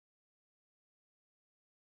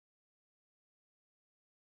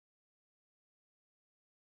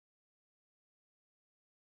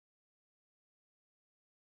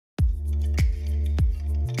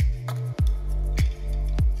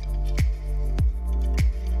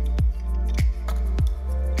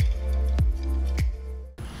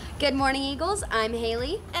Good morning, Eagles. I'm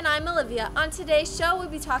Haley. And I'm Olivia. On today's show, we'll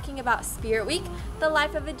be talking about Spirit Week, the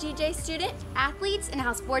life of a GJ student, Athletes, and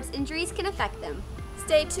how sports injuries can affect them.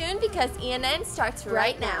 Stay tuned because ENN starts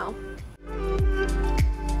right now.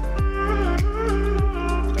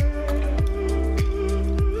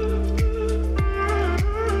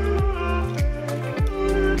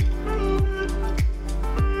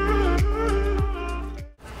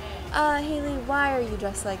 Haley, why are you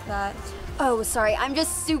dressed like that? Oh, sorry. I'm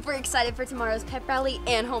just super excited for tomorrow's pep rally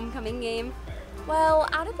and homecoming game. Well,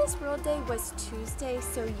 Out of This World Day was Tuesday,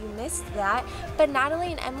 so you missed that, but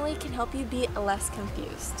Natalie and Emily can help you be less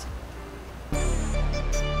confused.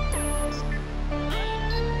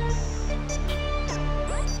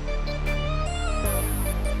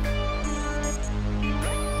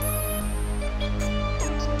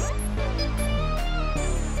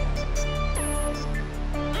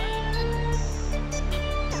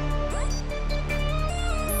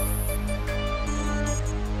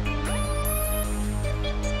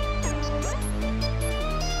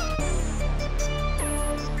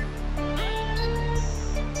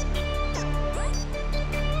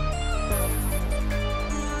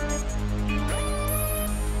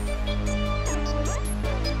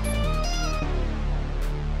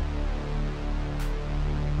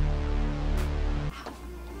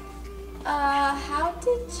 How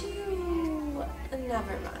did you...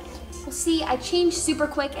 Never mind. Well, see, I changed super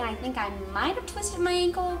quick and I think I might have twisted my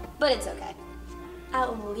ankle, but it's okay.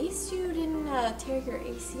 At least you didn't tear your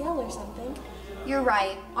ACL or something. You're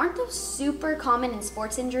right. Aren't those super common in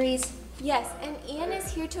sports injuries? Yes, and Ian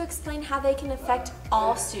is here to explain how they can affect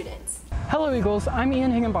all students. Hello Eagles, I'm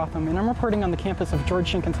Ian Higginbotham and I'm reporting on the campus of George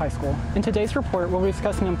Jenkins High School. In today's report, we'll be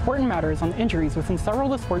discussing important matters on injuries within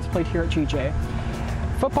several of the sports played here at GJ.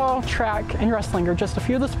 Football, track, and wrestling are just a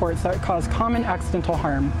few of the sports that cause common accidental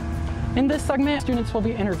harm. In this segment, students will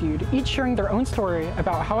be interviewed, each sharing their own story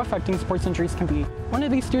about how affecting sports injuries can be. One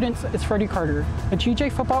of these students is Freddie Carter, a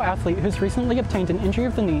GJ football athlete who's recently obtained an injury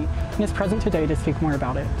of the knee and is present today to speak more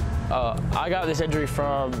about it. I got this injury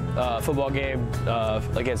from a football game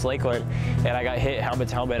against Lakeland, and I got hit helmet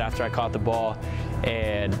to helmet after I caught the ball,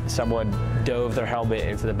 and someone dove their helmet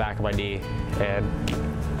into the back of my knee. And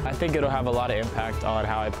I think it'll have a lot of impact on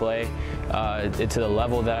how I play, to the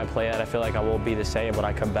level that I play at. I feel like I won't be the same when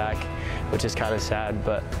I come back, which is kind of sad,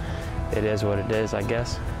 but it is what it is, I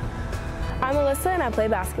guess. I'm Alyssa and I play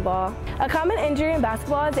basketball. A common injury in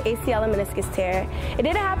basketball is the ACL and meniscus tear. It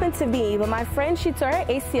didn't happen to me, but my friend, she tore her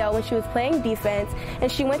ACL when she was playing defense,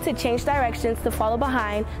 and she went to change directions to follow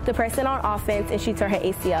behind the person on offense, and she tore her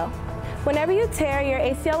ACL. Whenever you tear your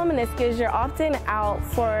ACL and meniscus, you're often out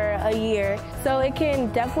for a year, so it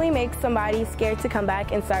can definitely make somebody scared to come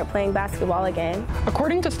back and start playing basketball again.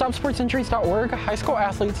 According to StopSportsInjuries.org, high school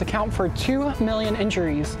athletes account for 2 million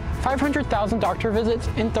injuries, 500,000 doctor visits,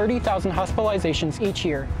 and 30,000 hospitalizations each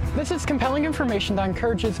year. This is compelling information that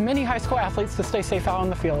encourages many high school athletes to stay safe out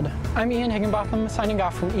on the field. I'm Ian Higginbotham, signing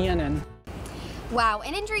off from ENN. Wow,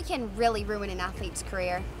 an injury can really ruin an athlete's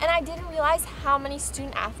career. And I didn't realize how many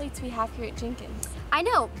student athletes we have here at Jenkins. I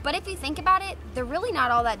know, but if you think about it, they're really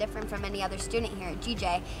not all that different from any other student here at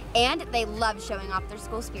GJ, and they love showing off their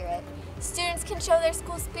school spirit. Students can show their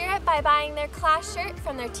school spirit by buying their class shirt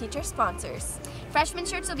from their teacher sponsors. Freshman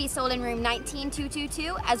shirts will be sold in room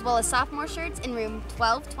 19222, as well as sophomore shirts in room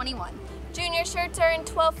 1221. Junior shirts are in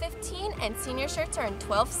 1215 and senior shirts are in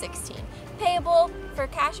 1216. Payable for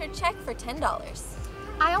cash or check for $10.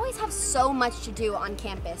 I always have so much to do on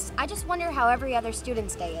campus. I just wonder how every other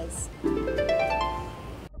student's day is.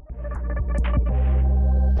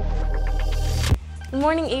 Good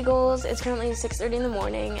morning, Eagles. It's currently 6:30 in the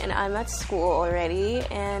morning and I'm at school already,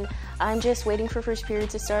 and I'm just waiting for first period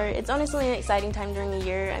to start. It's honestly an exciting time during the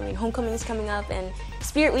year. I mean, homecoming is coming up and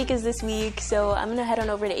Spirit Week is this week, so I'm gonna head on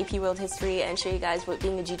over to AP World History and show you guys what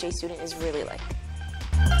being a GJ student is really like.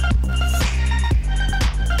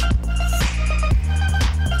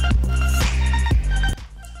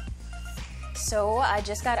 So I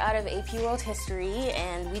just got out of AP World History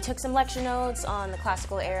and we took some lecture notes on the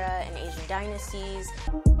classical era and Asian dynasties.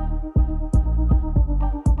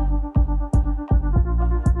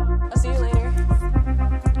 I'll see you later.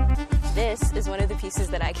 This is one of the pieces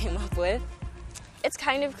that I came up with. It's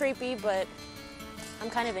kind of creepy, but I'm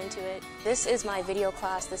kind of into it. This is my video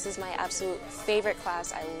class. This is my absolute favorite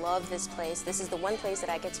class. I love this place. This is the one place that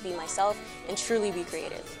I get to be myself and truly be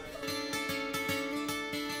creative.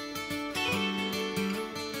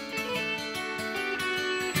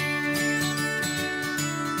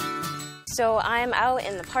 So I'm out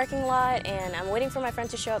in the parking lot and I'm waiting for my friend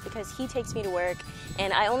to show up because he takes me to work.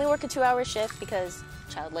 And I only work a 2-hour shift because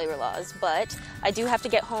child labor laws, but I do have to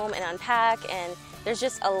get home and unpack, and there's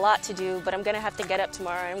just a lot to do, but I'm gonna have to get up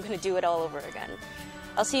tomorrow and I'm gonna do it all over again.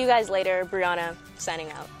 I'll see you guys later. Brianna, signing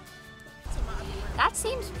out. That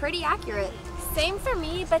seems pretty accurate. Same for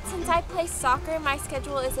me, but since I play soccer, my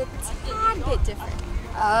schedule is a tad bit different.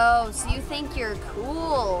 Oh, so you think you're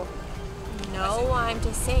cool. No, I'm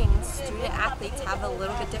just saying student athletes have a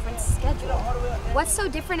little bit different schedule. What's so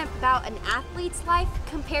different about an athlete's life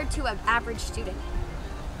compared to an average student?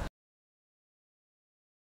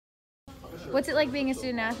 What's it like being a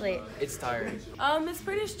student athlete? It's tiring. It's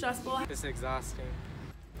pretty stressful. It's exhausting.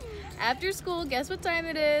 After school, guess what time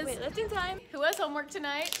it is? Weightlifting time. Who has homework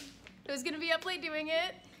tonight? Who's gonna be up late doing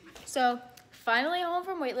it? So, finally home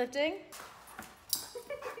from weightlifting.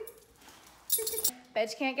 Bet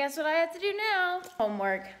you can't guess what I have to do now.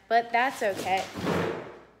 Homework, but that's okay.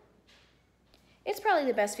 It's probably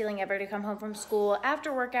the best feeling ever to come home from school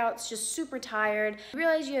after workouts, just super tired. You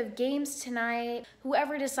realize you have games tonight.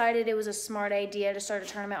 Whoever decided it was a smart idea to start a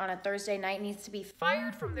tournament on a Thursday night needs to be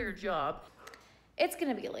fired from their job. It's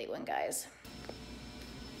gonna be a late one, guys.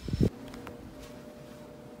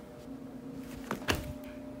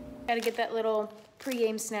 Gotta get that little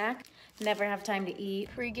pre-game snack. Never have time to eat.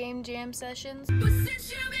 Pre-game jam sessions.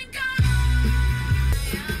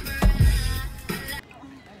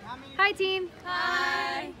 Hi, team.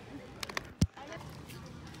 Hi.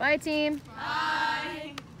 Bye, team.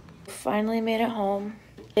 Hi. Finally made it home.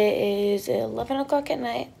 It is 11 o'clock at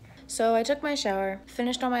night. So I took my shower,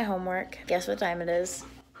 finished all my homework. Guess what time it is?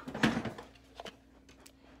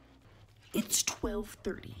 It's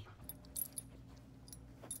 12:30.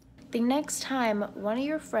 The next time one of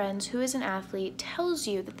your friends who is an athlete tells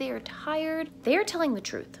you that they are tired, they are telling the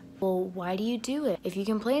truth. Well, why do you do it? If you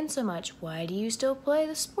complain so much, why do you still play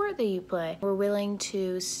the sport that you play? We're willing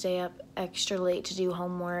to stay up extra late to do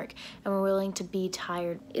homework, and we're willing to be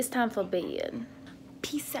tired. It's time for bed.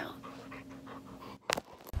 Peace out.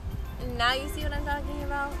 Now you see what I'm talking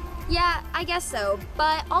about? Yeah, I guess so,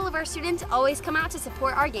 but all of our students always come out to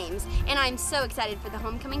support our games, and I'm so excited for the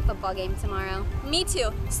homecoming football game tomorrow. Me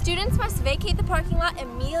too. Students must vacate the parking lot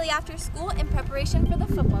immediately after school in preparation for the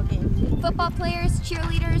football game. Football players,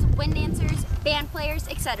 cheerleaders, wind dancers, band players,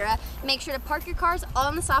 etc. Make sure to park your cars all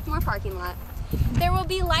in the sophomore parking lot. There will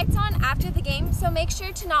be lights on after the game, so make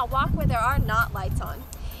sure to not walk where there are not lights on.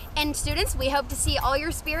 And students, we hope to see all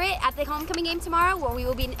your spirit at the homecoming game tomorrow, where we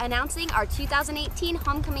will be announcing our 2018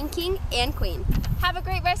 homecoming king and queen. Have a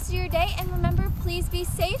great rest of your day, and remember, please be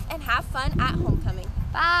safe and have fun at homecoming.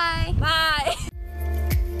 Bye!